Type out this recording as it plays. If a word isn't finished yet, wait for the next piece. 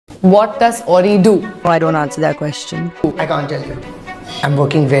What does Orry do? I don't answer that question. I can't tell you. I'm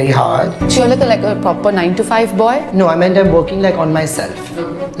working very hard. So you're like a proper 9-to-5 boy? No, I meant I'm working like on myself.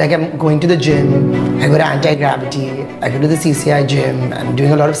 Like I'm going to the gym, I go to anti-gravity, I go to the CCI gym, I'm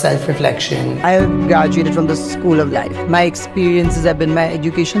doing a lot of self-reflection. I have graduated from the school of life. My experiences have been my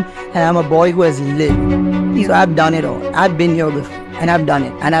education, and I'm a boy who has lived. So I've done it all. I've been here before, and I've done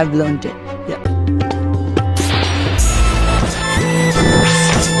it, and I've learned it. Yeah.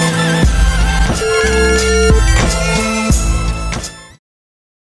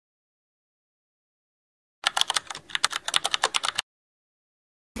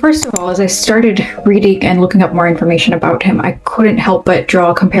 First of all, as I started reading and looking up more information about him, I couldn't help but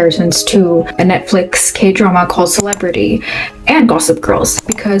draw comparisons to a Netflix K-drama called Celebrity and Gossip Girls,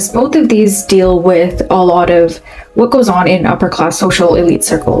 because both of these deal with a lot of what goes on in upper-class social elite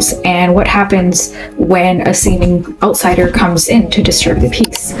circles and what happens when a seeming outsider comes in to disturb the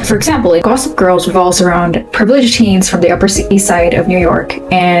peace. For example, Gossip Girls revolves around privileged teens from the Upper East Side of New York,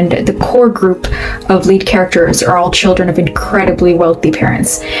 and the core group of lead characters are all children of incredibly wealthy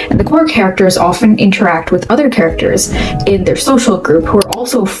parents. And the core characters often interact with other characters in their social group who are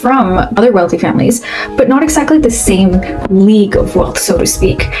also from other wealthy families, but not exactly the same league of wealth, so to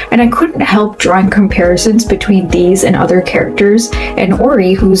speak. And I couldn't help drawing comparisons between these and other characters, and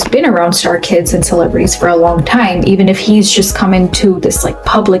Orry, who's been around star kids and celebrities for a long time, even if he's just come into this like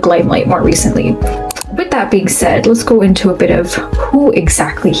public limelight more recently. With that being said, let's go into a bit of who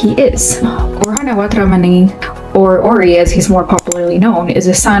exactly he is. Orhan Awatramani, or Orry as he's more popularly known, is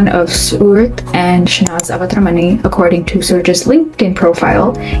a son of Surat and Shanaz Awatramani. According to Surge's LinkedIn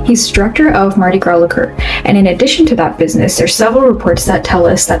profile, he's director of Mardi Gras Liquor. And in addition to that business, there's several reports that tell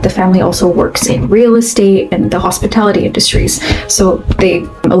us that the family also works in real estate and the hospitality industries. So they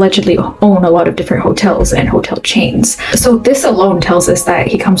allegedly own a lot of different hotels and hotel chains. So this alone tells us that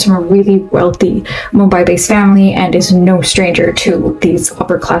he comes from a really wealthy Mumbai-based family and is no stranger to these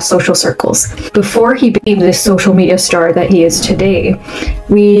upper-class social circles. Before he became this social media star that he is today,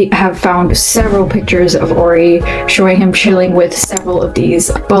 we have found several pictures of Orry showing him chilling with several of these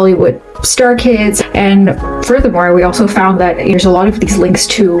Bollywood star kids, and furthermore we also found that there's a lot of these links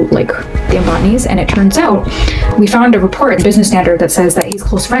to like the Ambanis, and it turns out we found a report in Business Standard that says that he's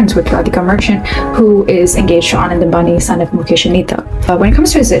close friends with Radhika Merchant, who is engaged to Anand Ambani, son of Mukesh and Nita. When it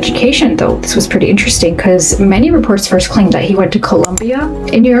comes to his education though, this was pretty interesting because many reports first claimed that he went to Columbia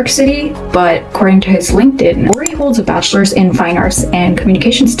in New York City, but according to his LinkedIn, Orry holds a bachelor's in fine arts and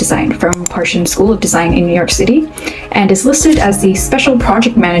communications design from Parsons School of Design in New York City and is listed as the special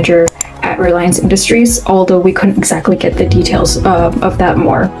project manager at Reliance Industries, although we couldn't exactly get the details of that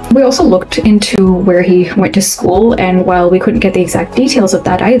more. We also looked into where he went to school, and while we couldn't get the exact details of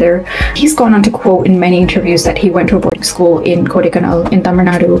that either, he's gone on to quote in many interviews that he went to a boarding school in Kodaikanal in Tamil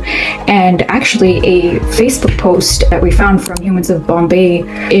Nadu. And actually a Facebook post that we found from Humans of Bombay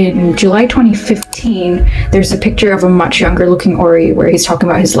in July 2015, there's a picture of a much younger looking Orry where he's talking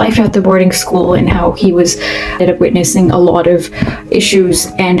about his life at the boarding school and how he ended up witnessing a lot of issues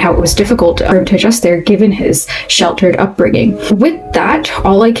and how it was difficult for him to adjust there given his sheltered upbringing. With that,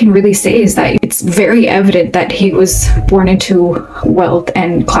 all I can really say is that it's very evident that he was born into wealth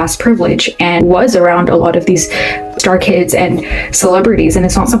and class privilege and was around a lot of these star kids and celebrities, and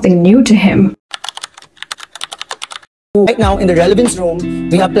it's not something new to him. Right now in the relevance room,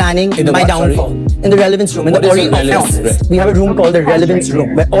 we are planning my downfall. In the relevance room, in the Orry office, we have a room called the relevance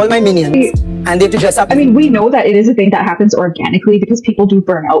room where all my minions, and they have to dress up. I mean, we know that it is a thing that happens organically because people do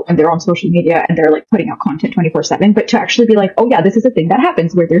burn out when they're on social media and they're like putting out content 24/7. But to actually be like, oh yeah, this is a thing that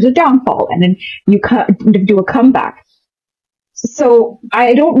happens where there's a downfall and then you do a comeback. So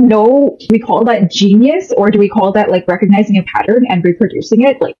I don't know, do we call that genius or do we call that like recognizing a pattern and reproducing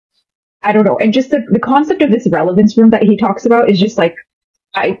it? Like, I don't know. And just the concept of this relevance room that he talks about is just like,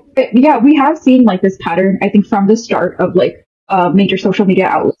 yeah, we have seen like this pattern, I think, from the start of like major social media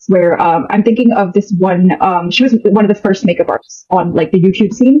outlets where I'm thinking of this one, she was one of the first makeup artists on like the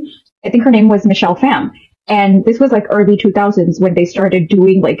YouTube scene. I think her name was Michelle Pham. And this was like early 2000s when they started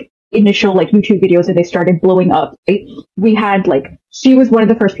doing like initial like YouTube videos and they started blowing up. Right? We had like, she was one of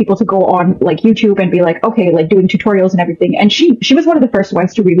the first people to go on like YouTube and be like, okay, like doing tutorials and everything. And she was one of the first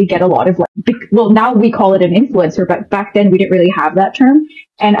ones to really get a lot of like, well, now we call it an influencer, but back then we didn't really have that term.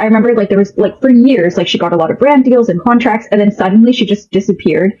 And I remember like there was like for years, like she got a lot of brand deals and contracts, and then suddenly she just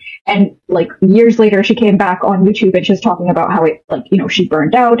disappeared. And like years later, she came back on YouTube and she was talking about how it like, you know, she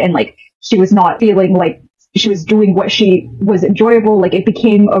burned out and like she was not feeling like she was doing what she was enjoyable, like it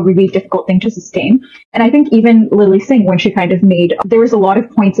became a really difficult thing to sustain. And I think even Lily Singh, when she kind of there was a lot of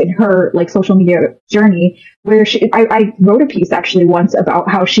points in her like social media journey where I wrote a piece actually once about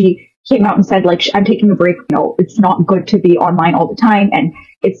how she came out and said, like, I'm taking a break. You know, it's not good to be online all the time, and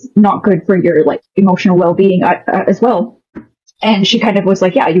it's not good for your like emotional well-being as well. And she kind of was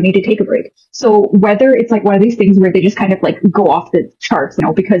like, yeah, you need to take a break. So whether it's like one of these things where they just kind of like go off the charts, you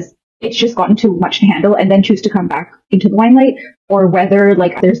know, because it's just gotten too much to handle and then choose to come back into the limelight, or whether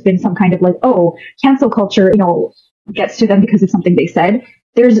like there's been some kind of like, oh, cancel culture, you know, gets to them because of something they said.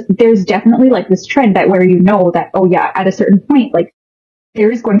 There's definitely like this trend that where you know that, oh yeah, at a certain point, like there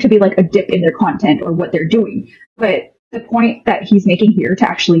is going to be like a dip in their content or what they're doing. But the point that he's making here to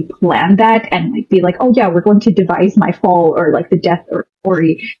actually plan that and like be like, oh yeah, we're going to devise my fall or like the death or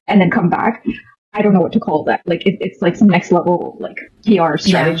Orry and then come back. I don't know what to call that. Like it's like some next level like PR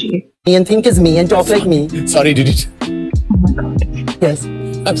strategy. Me and think is me and talk like me. Sorry, did it? Oh my god. Yes.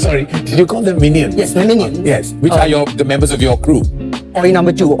 I'm sorry. Did you call them minions? Yes, my minions. Yes. Which are the members of your crew? Orry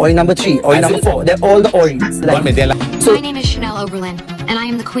number 2, Orry number 3, Orry number 4. They're all the Orrys. One minute, they're like, My name is Chanel Oberlin, and I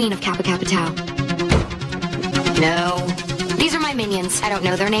am the queen of Kappa Kappa Tau. No. These are my minions. I don't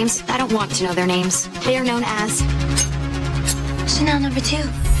know their names. I don't want to know their names. They are known as Chanel number 2.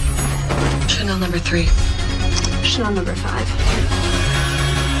 Chanel number 3. Chanel number 5.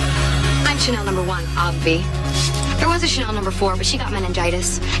 I'm Chanel number 1, obvi. There was a Chanel number 4, but she got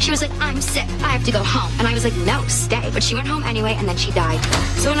meningitis. She was like, I'm sick, I have to go home. And I was like, no, stay. But she went home anyway, and then she died.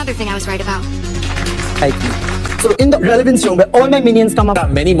 So another thing I was right about. like me. So in the relevance room where all my minions come up. there are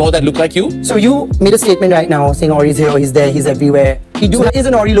many more that look like you? So you made a statement right now saying Orry's here, he's there, he's everywhere. He is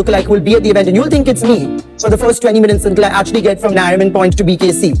an Orry lookalike who will be at the event and you'll think it's me for the first 20 minutes until I actually get from Nariman Point to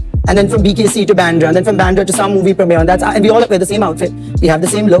BKC. And then from BKC to Bandra, and then from Bandra to some movie premiere, and we all wear the same outfit. We have the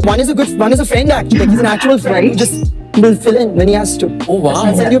same look. One is a friend actually. Like he's an actual friend who just will fill in when he has to. Oh wow!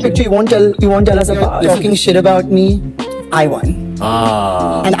 I'll send you a picture. You won't tell us about talking shit about me. I won.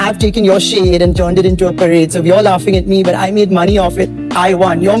 Ah. And I've taken your shade and turned it into a parade. So you're laughing at me, but I made money off it. I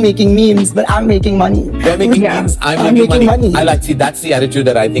won. You're making memes, but I'm making money. They're making memes. I'm making money. I like, see, that's the attitude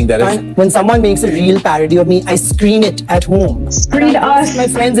that I think that is. When someone makes a real parody of me, I screen it at home. Screen us. My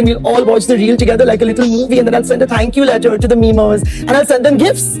friends, and we'll all watch the reel together like a little movie, and then I'll send a thank you letter to the memers, and I'll send them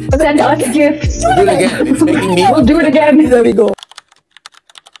gifts. Send us gifts. Do it again. It's making me. We'll do it again. There we go.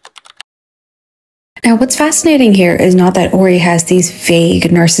 Now, what's fascinating here is not that Orry has these vague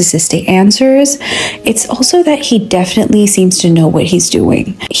narcissistic answers. It's also that he definitely seems to know what he's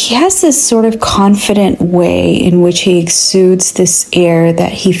doing. He has this sort of confident way in which he exudes this air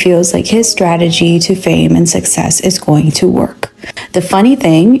that he feels like his strategy to fame and success is going to work. The funny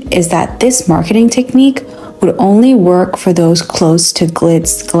thing is that this marketing technique would only work for those close to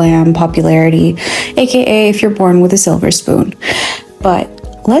glitz, glam, popularity, aka if you're born with a silver spoon. But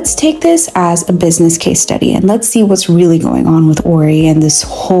let's take this as a business case study and let's see what's really going on with Orry and this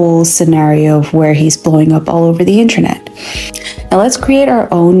whole scenario of where he's blowing up all over the internet. Now let's create our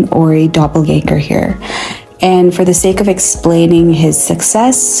own Orry doppelganger here. And for the sake of explaining his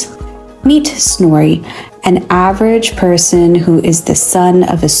success, meet Snorri, an average person who is the son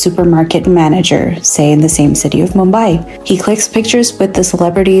of a supermarket manager, say in the same city of Mumbai. He clicks pictures with the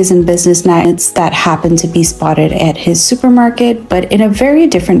celebrities and business nights that happen to be spotted at his supermarket, but in a very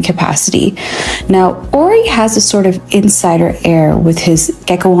different capacity. Now, Orry has a sort of insider air with his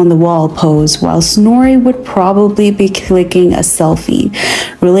gecko on the wall pose, while Snorri would probably be clicking a selfie,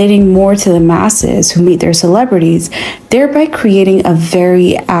 relating more to the masses who meet their celebrities, thereby creating a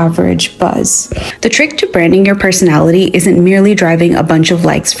very average buzz. The trick to branding your personality isn't merely driving a bunch of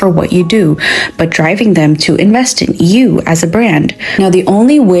likes for what you do, but driving them to invest in you as a brand. Now, the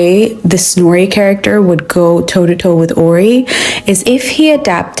only way the Snorri character would go toe-to-toe with Orry is if he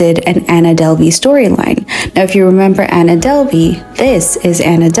adapted an Anna Delvey storyline. Now, if you remember Anna Delvey, this is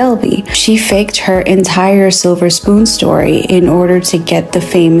Anna Delvey. She faked her entire silver spoon story in order to get the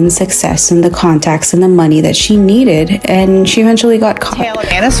fame and success and the contacts and the money that she needed, and she eventually got caught.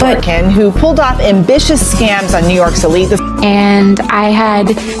 Anna Sorkin, who pulled off ambitious scams on New York's elite. And I had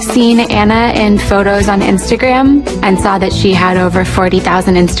seen Anna in photos on Instagram and saw that she had over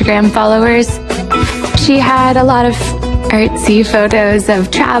 40,000 Instagram followers. She had a lot of artsy photos of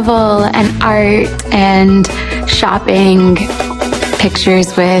travel and art and shopping,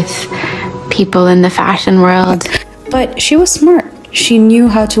 pictures with people in the fashion world. But she was smart. She knew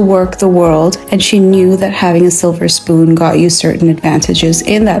how to work the world, and she knew that having a silver spoon got you certain advantages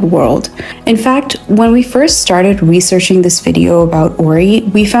in that world. In fact, when we first started researching this video about Orry,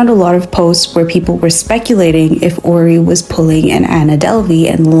 we found a lot of posts where people were speculating if Orry was pulling an Anna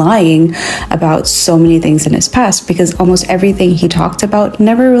Delvey and lying about so many things in his past, because almost everything he talked about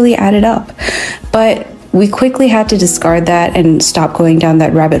never really added up. But we quickly had to discard that and stop going down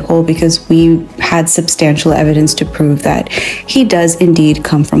that rabbit hole because we had substantial evidence to prove that he does indeed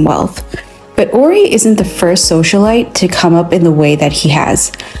come from wealth. But Orry isn't the first socialite to come up in the way that he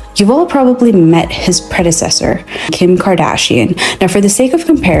has. You've all probably met his predecessor, Kim Kardashian. Now, for the sake of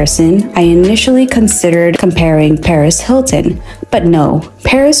comparison, I initially considered comparing Paris Hilton. But no,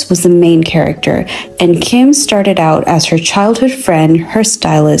 Paris was the main character, and Kim started out as her childhood friend, her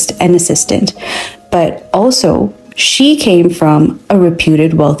stylist, and assistant. But also, she came from a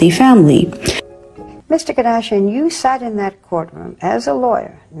reputed wealthy family. Mr. Kardashian, you sat in that courtroom as a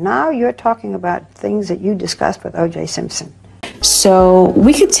lawyer. Now you're talking about things that you discussed with O.J. Simpson. So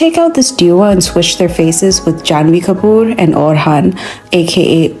we could take out this duo and switch their faces with Janhvi Kapoor and Orhan,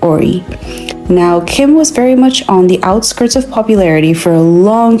 aka Orry. Now, Kim was very much on the outskirts of popularity for a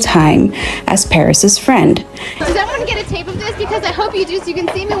long time as Paris's friend. Does everyone get a tape of this? Because I hope you do, so you can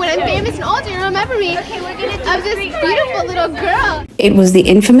see me when I'm famous and older and remember me of this beautiful little girl. It was the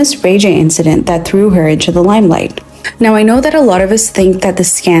infamous Ray J incident that threw her into the limelight. Now, I know that a lot of us think that the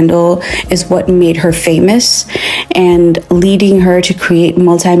scandal is what made her famous and leading her to create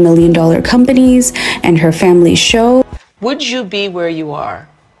multi-million-dollar companies and her family's show. Would you be where you are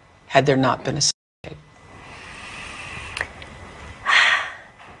had there not been a scandal?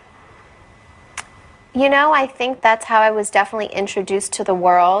 You know, I think that's how I was definitely introduced to the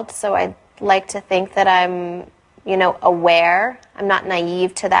world. So I'd like to think that I'm, you know, aware. I'm not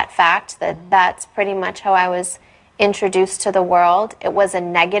naive to that fact that that's pretty much how I was introduced to the world. It was a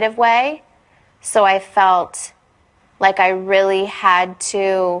negative way, so I felt like I really had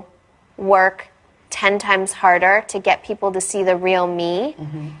to work 10 times harder to get people to see the real me.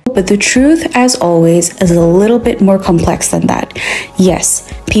 But the truth, as always, is a little bit more complex than that.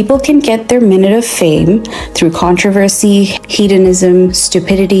 Yes, people can get their minute of fame through controversy, hedonism,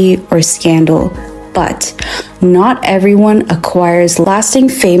 stupidity, or scandal. But not everyone acquires lasting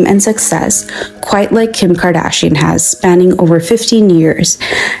fame and success quite like Kim Kardashian has, spanning over 15 years.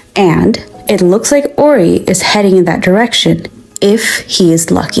 And it looks like Orry is heading in that direction, if he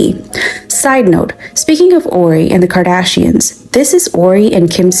is lucky. Side note, speaking of Orry and the Kardashians, this is Orry and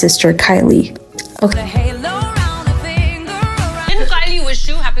Kim's sister Kylie. Okay. Didn't Kylie wish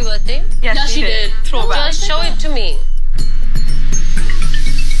you happy birthday? Yes, she did. Throwback. Just show it to me.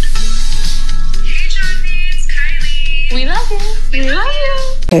 We love you. We love you.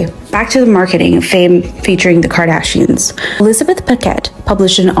 Okay, back to the marketing of fame featuring the Kardashians. Elizabeth Paquette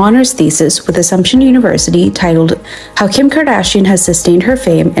published an honors thesis with Assumption University titled How Kim Kardashian Has Sustained Her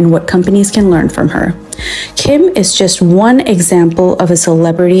Fame and What Companies Can Learn from Her. Kim is just one example of a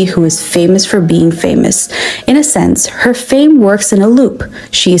celebrity who is famous for being famous. In a sense, her fame works in a loop.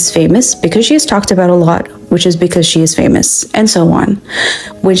 She is famous because she is talked about a lot, which is because she is famous, and so on.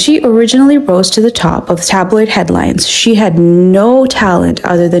 When she originally rose to the top of tabloid headlines, she had no talent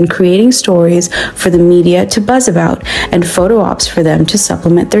other than creating stories for the media to buzz about and photo ops for them to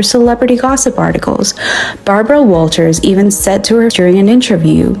supplement their celebrity gossip articles. Barbara Walters even said to her during an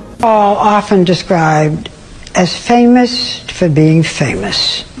interview, All often described as famous for being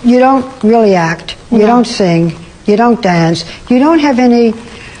famous. You don't really act, you don't sing, you don't dance, you don't have any,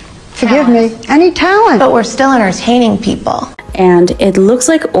 forgive me, any talent. But we're still entertaining people. And it looks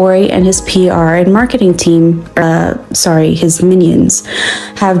like Orry and his PR and marketing team, his minions,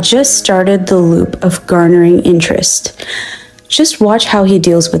 have just started the loop of garnering interest. Just watch how he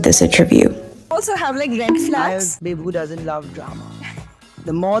deals with this interview. Also have like red flags. Babe who doesn't love drama.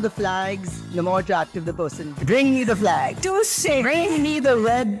 The more the flags, the more attractive the person. Bring me the flag. To say, bring me the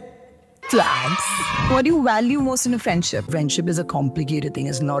red flags. What do you value most in a friendship? Friendship is a complicated thing.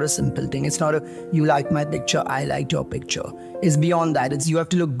 It's not a simple thing. It's not a, you like my picture, I like your picture. It's beyond that. It's you have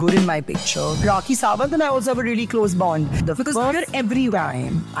to look good in my picture. Rakhi Sawant and I also have a really close bond. Because every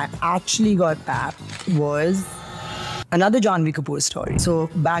time I actually got tapped was another Janhvi Kapoor story. So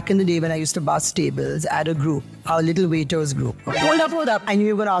back in the day when I used to bus tables at a group, our little waiters group. Hold up. I knew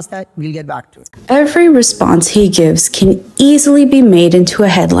you were going to ask that. We'll get back to it. Every response he gives can easily be made into a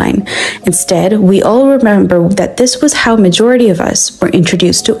headline. Instead, we all remember that this was how majority of us were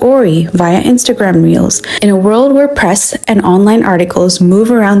introduced to Orry via Instagram Reels. In a world where press and online articles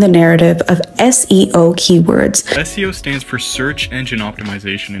move around the narrative of SEO keywords. SEO stands for Search Engine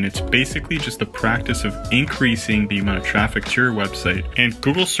Optimization, and it's basically just the practice of increasing the amount of traffic to your website, and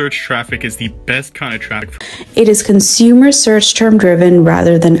Google search traffic is the best kind of traffic. It is consumer search term driven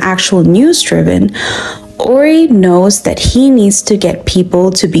rather than actual news driven. Orry knows that he needs to get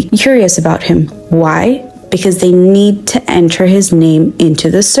people to be curious about him. Why? Because they need to enter his name into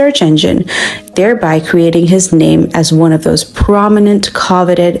the search engine, thereby creating his name as one of those prominent,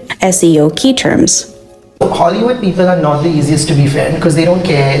 coveted SEO key terms. Hollywood people are not the easiest to befriend because they don't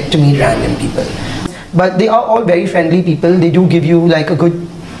care to meet random people. But they are all very friendly people. They do give you like a good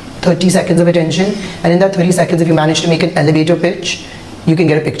 30 seconds of attention. And in that 30 seconds, if you manage to make an elevator pitch, you can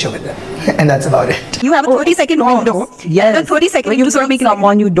get a picture with them. And that's about it. You have a 30-second window. Yes. 30 seconds. When you sort of make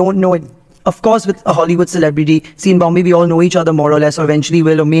someone you don't know it. Of course, with a Hollywood celebrity, see in Bombay, we all know each other more or less, or eventually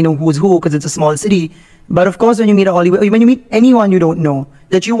will or may know who's who because it's a small city. But of course, when you meet a Hollywood, when you meet anyone you don't know,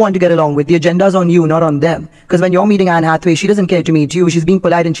 that you want to get along with, the agenda's on you, not on them. Because when you're meeting Anne Hathaway, she doesn't care to meet you. She's being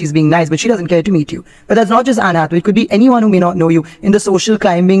polite and she's being nice, but she doesn't care to meet you. But that's not just Anne Hathaway. It could be anyone who may not know you. In the social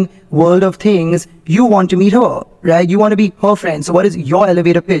climbing world of things, you want to meet her, right? You want to be her friend. So what is your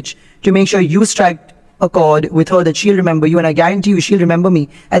elevator pitch to make sure you strike a chord with her that she'll remember you? And I guarantee you she'll remember me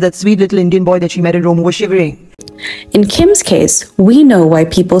as that sweet little Indian boy that she met in Rome who was shivering. In Kim's case, we know why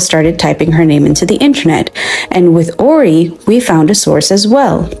people started typing her name into the internet. And with Orry, we found a source as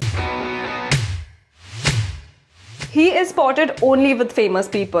well. He is spotted only with famous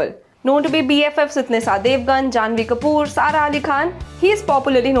people. Known to be BFFs with Nisa Devgan, Janhvi Kapoor, Sara Ali Khan, he is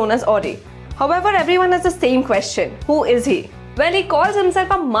popularly known as Orry. However, everyone has the same question. Who is he? Well, he calls himself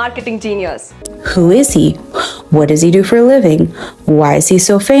a marketing genius. Who is he? What does he do for a living? Why is he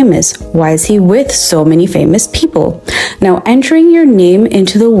so famous? Why is he with so many famous people? Now, entering your name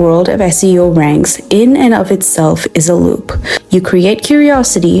into the world of SEO ranks in and of itself is a loop. You create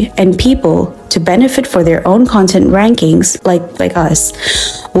curiosity, and people, to benefit for their own content rankings, like us,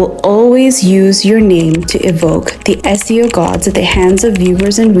 will always use your name to evoke the SEO gods at the hands of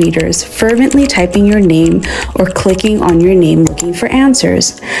viewers and readers fervently typing your name or clicking on your name looking for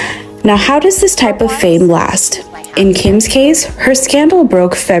answers. Now, how does this type of fame last? In Kim's case, her scandal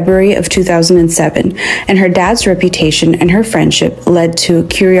broke February of 2007, and her dad's reputation and her friendship led to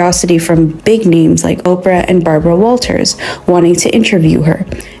curiosity from big names like Oprah and Barbara Walters wanting to interview her.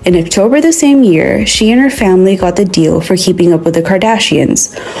 In October the same year, she and her family got the deal for keeping up with the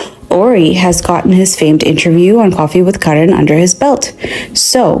Kardashians. Orry has gotten his famed interview on Coffee with Karan under his belt.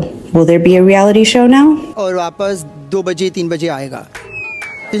 So, will there be a reality show now? और वापस 2 बजे 3 बजे आएगा.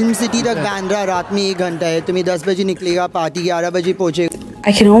 Film city तक बैंड्रा रात में 1 घंटा है. तुम्हें 10 बजे निकलेगा, पार्टी 11 बजे पहुंचेगा.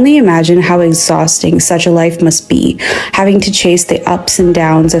 I can only imagine how exhausting such a life must be, having to chase the ups and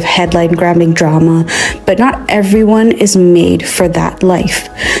downs of headline-grabbing drama, but not everyone is made for that life.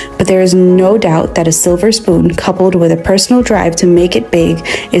 But there is no doubt that a silver spoon coupled with a personal drive to make it big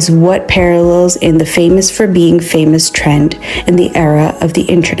is what parallels in the famous for being famous trend in the era of the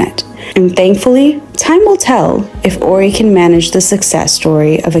internet. And thankfully, time will tell if Orry can manage the success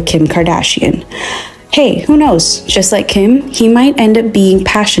story of a Kim Kardashian. Hey, who knows? Just like Kim, he might end up being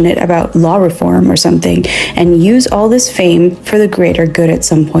passionate about law reform or something and use all this fame for the greater good at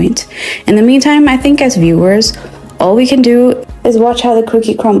some point. In the meantime, I think as viewers, all we can do is watch how the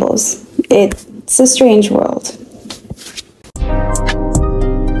cookie crumbles. It's a strange world.